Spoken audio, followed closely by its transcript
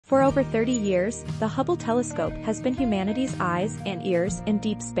For over 30 years, the Hubble telescope has been humanity's eyes and ears in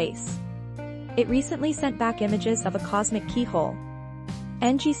deep space. It recently sent back images of a cosmic keyhole.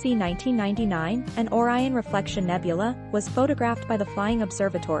 NGC 1999, an Orion reflection nebula, was photographed by the Flying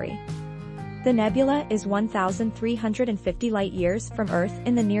Observatory. The nebula is 1,350 light-years from Earth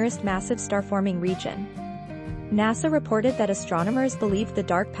in the nearest massive star-forming region. NASA reported that astronomers believed the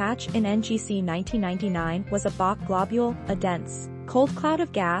dark patch in NGC 1999 was a Bok globule, a dense, cold cloud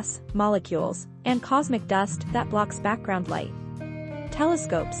of gas, molecules, and cosmic dust that blocks background light.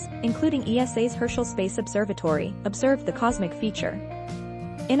 Telescopes, including ESA's Herschel Space Observatory, observed the cosmic feature.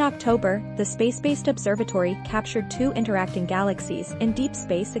 In October, the space-based observatory captured two interacting galaxies in deep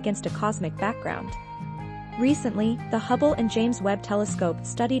space against a cosmic background. Recently, the Hubble and James Webb telescope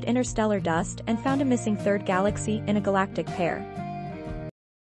studied interstellar dust and found a missing third galaxy in a galactic pair.